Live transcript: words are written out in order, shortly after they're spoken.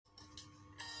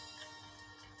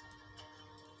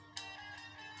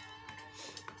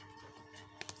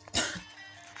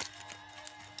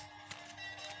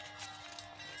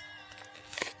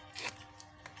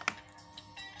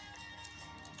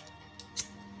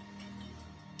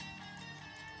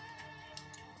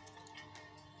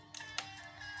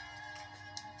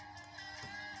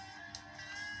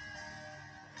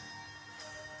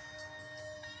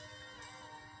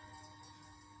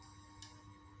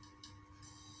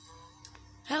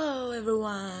Hello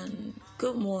everyone,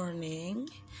 good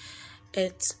morning.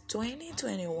 It's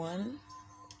 2021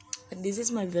 and this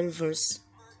is my very first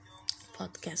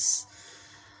podcast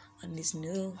on this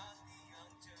new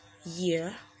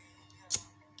year.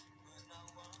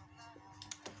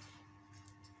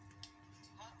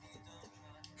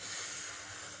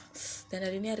 Dan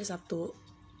hari ini hari Sabtu,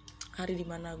 hari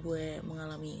dimana gue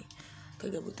mengalami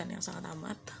kegabutan yang sangat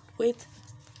amat.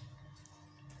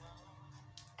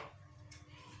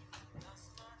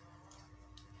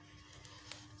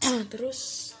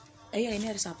 Terus ini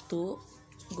hari Sabtu.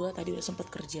 Gue tadi udah sempat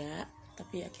kerja,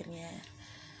 tapi akhirnya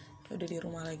udah di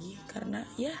rumah lagi karena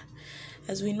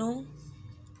as we know,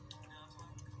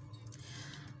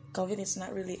 COVID is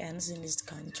not really ends in this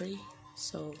country.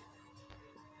 So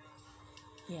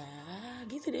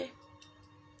gitu deh.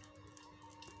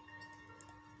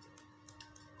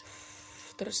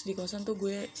 Terus di kosan tuh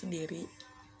gue sendiri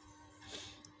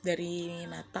dari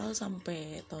Natal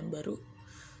sampai tahun baru.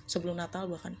 Sebelum Natal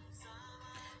bahkan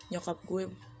nyokap gue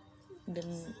dan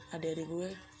adik-adik gue,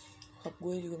 nyokap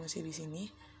gue juga masih di sini,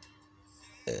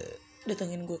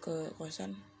 datengin gue ke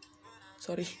kosan.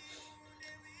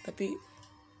 Tapi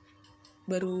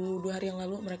baru 2 hari yang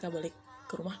lalu mereka balik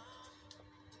ke rumah.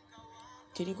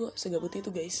 Jadi gue segabut itu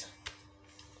guys.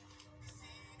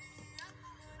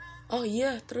 Oh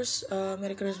iya, terus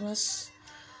Merry Christmas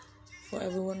for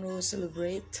everyone who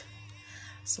celebrate.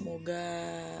 Semoga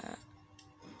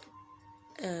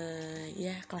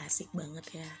klasik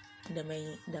banget ya,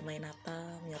 damai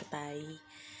Natal menyertai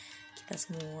kita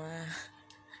semua.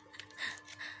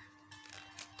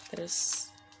 Terus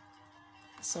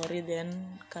sorry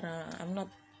then, karena I'm not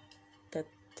that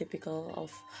typical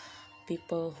of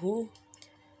people who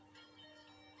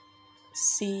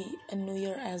see a New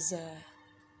Year as a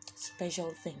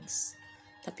special things.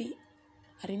 Tapi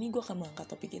hari ini gue akan mengangkat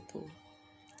topik itu.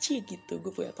 Gitu,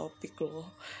 gue punya topik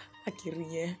loh.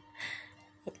 Akhirnya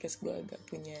podcast gue agak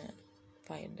punya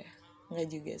faedah. Enggak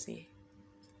juga sih.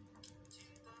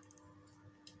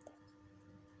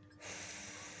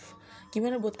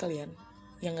 Gimana buat kalian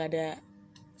yang gak ada?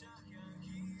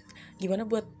 Gimana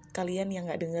buat kalian yang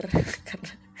gak denger?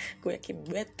 Karena gue yakin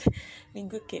banget ini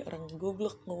gue kayak orang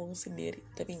goblok ngomong sendiri,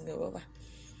 tapi gak apa-apa.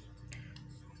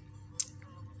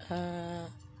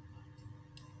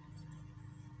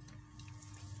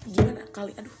 Gimana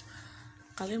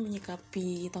kalian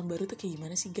menyikapi tahun baru tuh kayak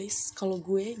gimana sih guys? Kalau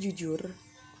gue jujur,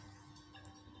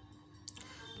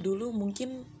 dulu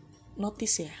mungkin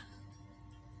notice ya,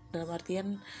 dalam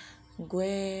artian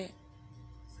gue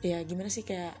gimana sih,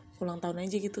 kayak ulang tahun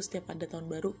aja gitu setiap ada tahun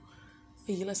baru.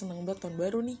 Gila seneng banget tahun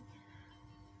baru nih.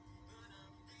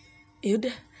 Ya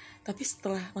udah, tapi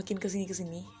setelah makin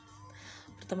kesini,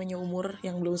 pertamanya umur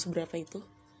yang belum seberapa itu,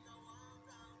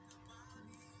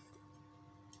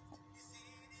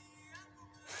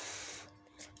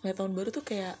 ngeliat tahun baru tuh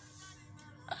kayak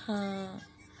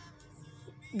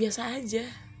biasa aja.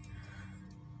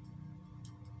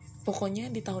 Pokoknya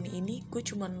di tahun ini gue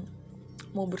cuman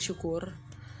mau bersyukur.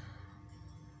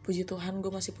 Puji Tuhan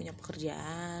gue masih punya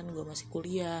pekerjaan, gue masih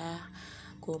kuliah,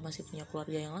 gue masih punya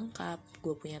keluarga yang lengkap,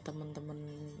 gue punya teman-teman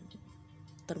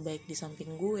terbaik di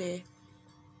samping gue.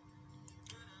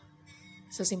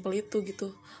 Sesimpel itu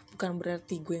gitu. Bukan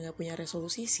berarti gue gak punya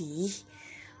resolusi sih,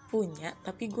 punya,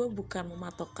 tapi gue bukan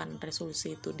mematokkan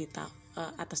resolusi itu di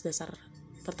atas dasar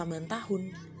pertambahan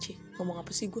tahun. Ngomong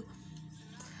apa sih gue?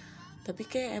 Tapi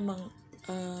kayak emang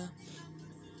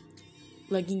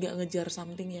lagi gak ngejar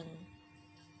something yang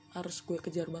harus gue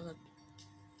kejar banget.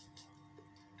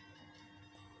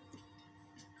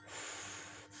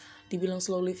 Dibilang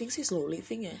slow living sih slow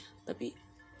living ya, tapi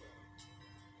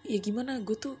ya gimana,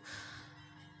 gue tuh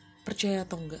percaya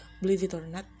atau enggak, believe it or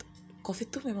not, COVID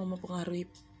tuh memang mempengaruhi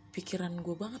pikiran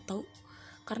gue banget tau.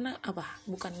 Karena apa?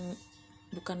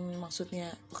 Bukan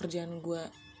maksudnya pekerjaan gue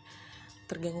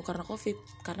terganggu karena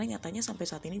COVID, karena nyatanya sampai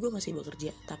saat ini gue masih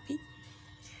bekerja, tapi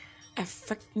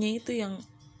efeknya itu yang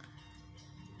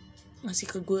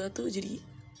ngasih ke gue tuh jadi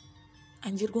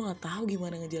anjir, gue nggak tahu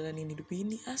gimana ngejalanin hidup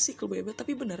ini. Asik lebih hebat,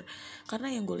 tapi bener,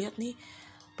 karena yang gue lihat nih,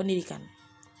 pendidikan,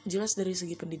 jelas dari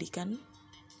segi pendidikan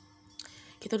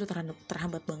kita udah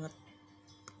terhambat banget.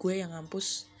 Gue yang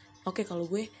ngampus, oke, kalau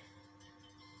gue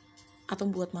atau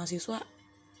buat mahasiswa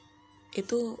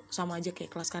itu sama aja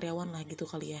kayak kelas karyawan lah gitu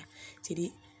kali ya.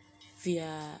 Jadi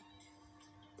via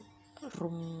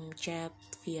room chat,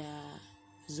 via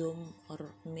Zoom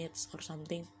or Meets or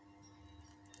something.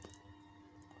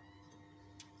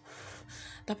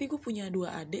 Tapi gue punya 2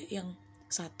 adik, yang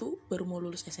satu baru mau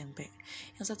lulus SMP,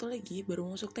 yang satu lagi baru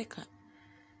mau masuk TK.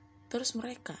 Terus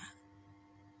mereka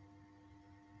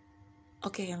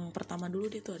Oke, yang pertama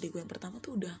dulu deh tuh, adik gue yang pertama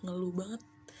tuh udah ngeluh banget,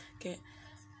 kayak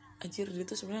anjir dia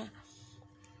tuh sebenarnya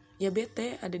ya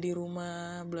bete ada di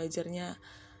rumah belajarnya.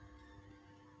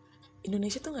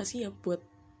 Indonesia tuh nggak siap buat,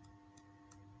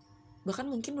 bahkan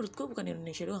mungkin menurut gue bukan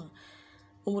Indonesia doang,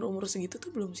 umur segitu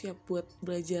tuh belum siap buat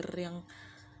belajar yang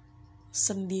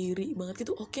sendiri banget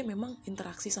gitu. Oke, memang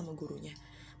interaksi sama gurunya,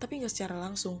 tapi nggak secara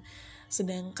langsung.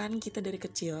 Sedangkan kita dari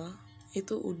kecil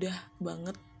itu udah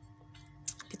banget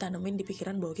ditanemin di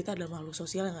pikiran bahwa kita adalah makhluk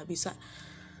sosial yang nggak bisa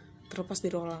terlepas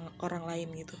dari orang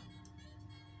lain gitu.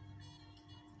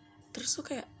 Terus tuh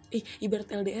kayak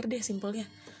ibarat LDR deh simpelnya.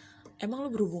 Emang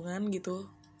lo berhubungan gitu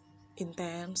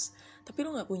intens, tapi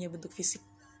lo nggak punya bentuk fisik,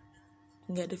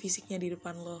 nggak ada fisiknya di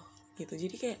depan lo gitu.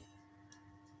 Jadi kayak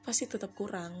pasti tetap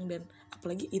kurang. Dan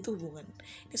apalagi itu hubungan,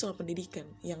 ini soal pendidikan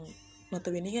yang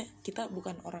notabene kita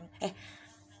bukan orang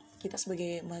kita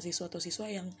sebagai mahasiswa atau siswa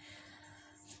yang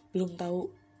belum tahu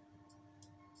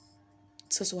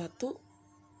sesuatu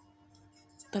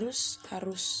terus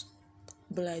harus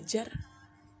belajar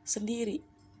sendiri.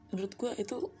 Menurut gue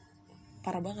itu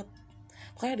parah banget.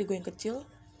 Makanya adik gue yang kecil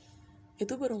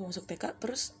itu baru masuk TK,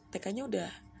 terus TK-nya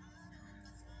udah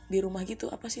di rumah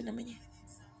gitu, apa sih namanya,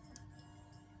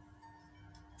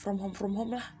 from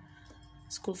home lah,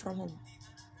 school from home,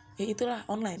 ya itulah,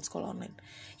 online, sekolah online.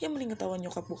 Ya mending ketahuan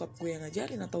nyokap bokap gue yang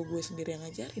ngajarin atau gue sendiri yang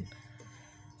ngajarin.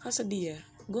 Kan sedih ya.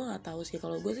 Gue nggak tahu sih,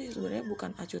 kalau gue sih sebenarnya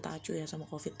bukan acuh tak acuh ya sama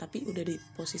covid, tapi udah di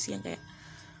posisi yang kayak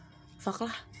fuck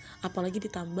lah. Apalagi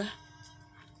ditambah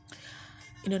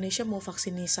Indonesia mau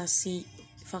vaksin,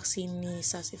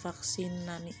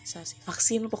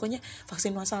 pokoknya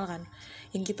vaksin massal kan,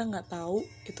 yang kita nggak tahu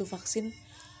itu vaksin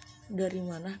dari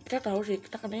mana. Kita tahu sih,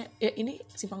 kita katanya ya ini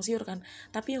simpang siur kan,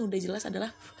 tapi yang udah jelas adalah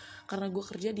karena gue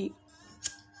kerja di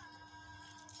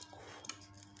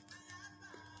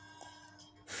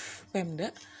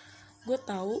Pemda, gue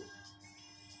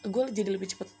jadi lebih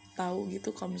cepet tahu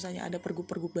gitu kalau misalnya ada pergub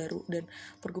baru. Dan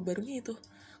pergub barunya itu,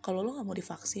 kalau lo nggak mau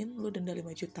divaksin lo denda 5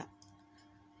 juta,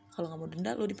 kalau nggak mau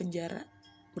denda lo dipenjara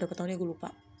berapa tahunnya gue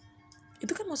lupa.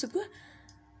 Itu kan maksud gue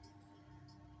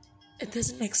it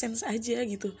doesn't make sense aja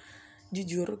gitu.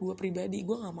 Jujur gue pribadi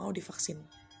gue nggak mau divaksin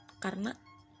karena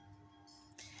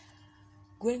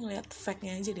gue ngeliat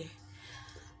fact-nya aja deh.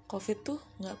 Covid tuh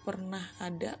nggak pernah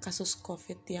ada kasus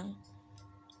Covid yang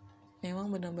memang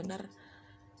benar-benar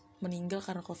meninggal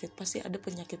karena Covid. Pasti ada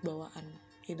penyakit bawaan,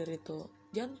 either itu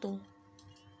jantung,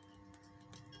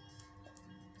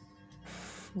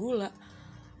 gula,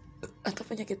 atau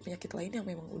penyakit-penyakit lain yang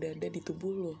memang udah ada di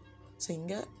tubuh lo,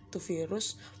 sehingga tuh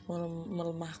virus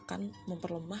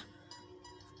memperlemah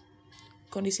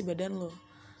kondisi badan lo.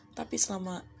 Tapi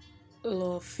selama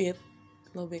lo fit,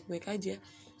 lo baik-baik aja,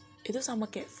 itu sama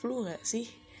kayak flu nggak sih?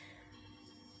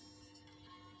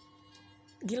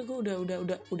 Gila, gue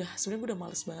udah sebenarnya gue udah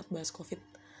males banget bahas covid,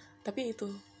 tapi itu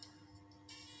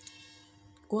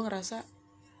gue ngerasa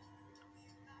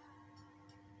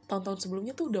tahun-tahun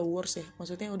sebelumnya tuh udah worse ya,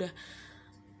 maksudnya udah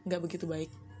nggak begitu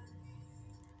baik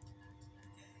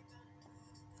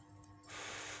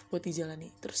buat dijalani.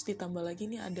 Terus ditambah lagi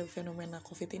nih ada fenomena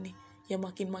covid ini, ya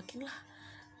makin lah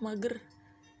mager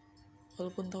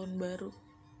walaupun tahun baru.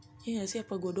 Ya gak sih,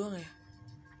 apa gue doang ya?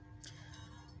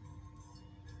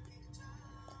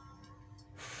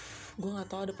 Gue gak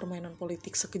tahu ada permainan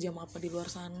politik sekejam apa di luar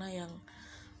sana yang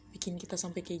bikin kita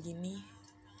sampai kayak gini.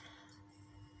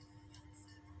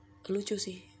 Lucu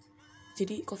sih.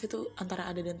 Jadi covid tuh antara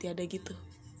ada dan tiada gitu,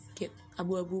 kayak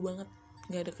abu-abu banget,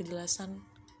 gak ada kejelasan.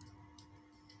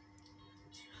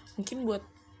 Mungkin buat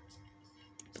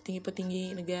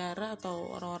petinggi-petinggi negara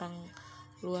atau orang-orang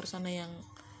luar sana yang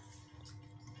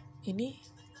ini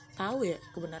tahu ya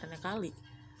kebenarannya kali.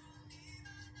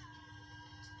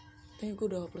 Tapi gue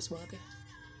udah hopeless banget ya.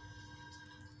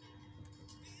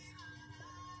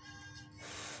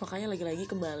 Makanya lagi-lagi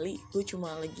kembali gue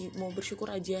cuma lagi mau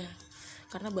bersyukur aja,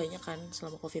 karena banyak kan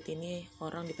selama covid ini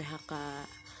orang di PHK,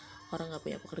 orang gak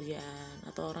punya pekerjaan,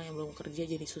 atau orang yang belum kerja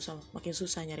jadi makin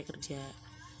susah nyari kerja.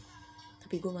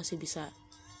 Tapi gue masih bisa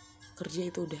kerja,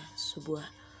 itu udah sebuah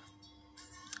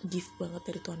gift banget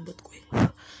dari Tuhan buat gue.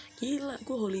 Gila,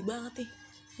 gue holy banget nih,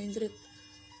 anjrit.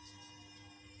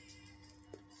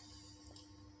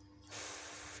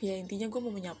 Ya intinya gue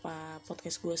mau menyapa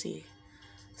podcast gue sih.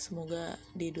 Semoga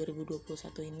di 2021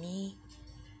 ini,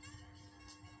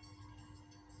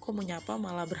 kok mau nyapa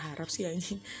malah berharap sih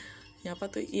anjing.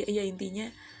 Nyapa tuh ya intinya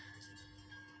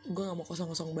gue gak mau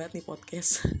kosong-kosong banget nih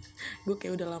podcast. Gue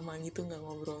kayak udah lama gitu gak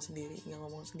ngobrol sendiri, gak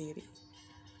ngomong sendiri.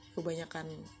 Kebanyakan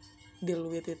deal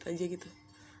with it aja gitu,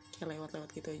 kayak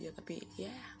lewat gitu aja. Tapi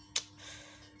ya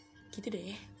gitu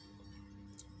deh.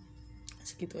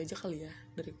 Segitu aja kali ya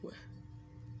dari gue.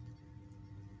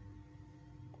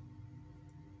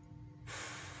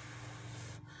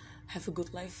 Have a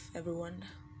good life everyone.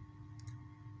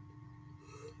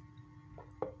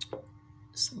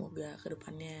 Semoga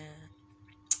kedepannya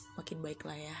makin baik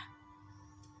lah ya.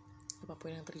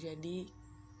 Apapun yang terjadi,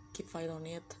 keep fight on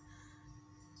it.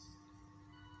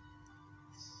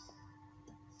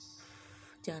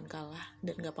 Jangan kalah,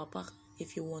 dan gak apa-apa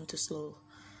if you want to slow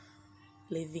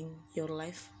living your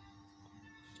life,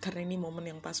 karena ini momen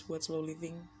yang pas buat slow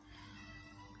living.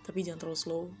 Tapi jangan terlalu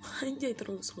slow. Anjay,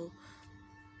 terlalu slow.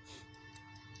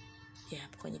 Ya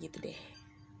pokoknya gitu deh.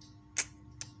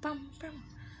 Pam.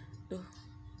 Duh,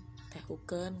 teh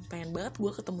uken. Pengen banget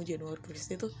gue ketemu Januari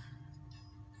Christie tuh.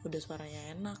 Udah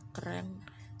suaranya enak, keren.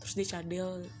 Terus dia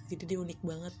cadel, jadi dia unik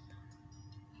banget.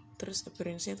 Terus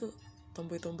appearance-nya tuh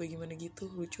tomboy-tomboy gimana gitu,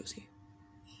 lucu sih.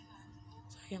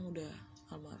 Sayang udah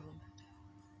almarhum.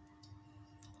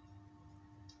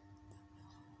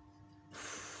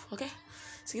 Oke,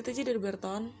 segitu aja dari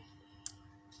Berton.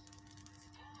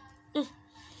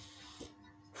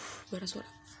 Bara suara.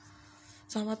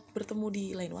 Selamat bertemu di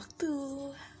lain waktu.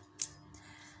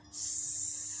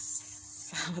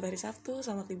 Selamat hari Sabtu,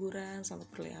 selamat liburan, selamat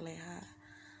berleha-leha,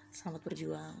 selamat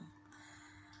berjuang.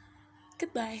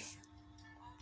 Goodbye.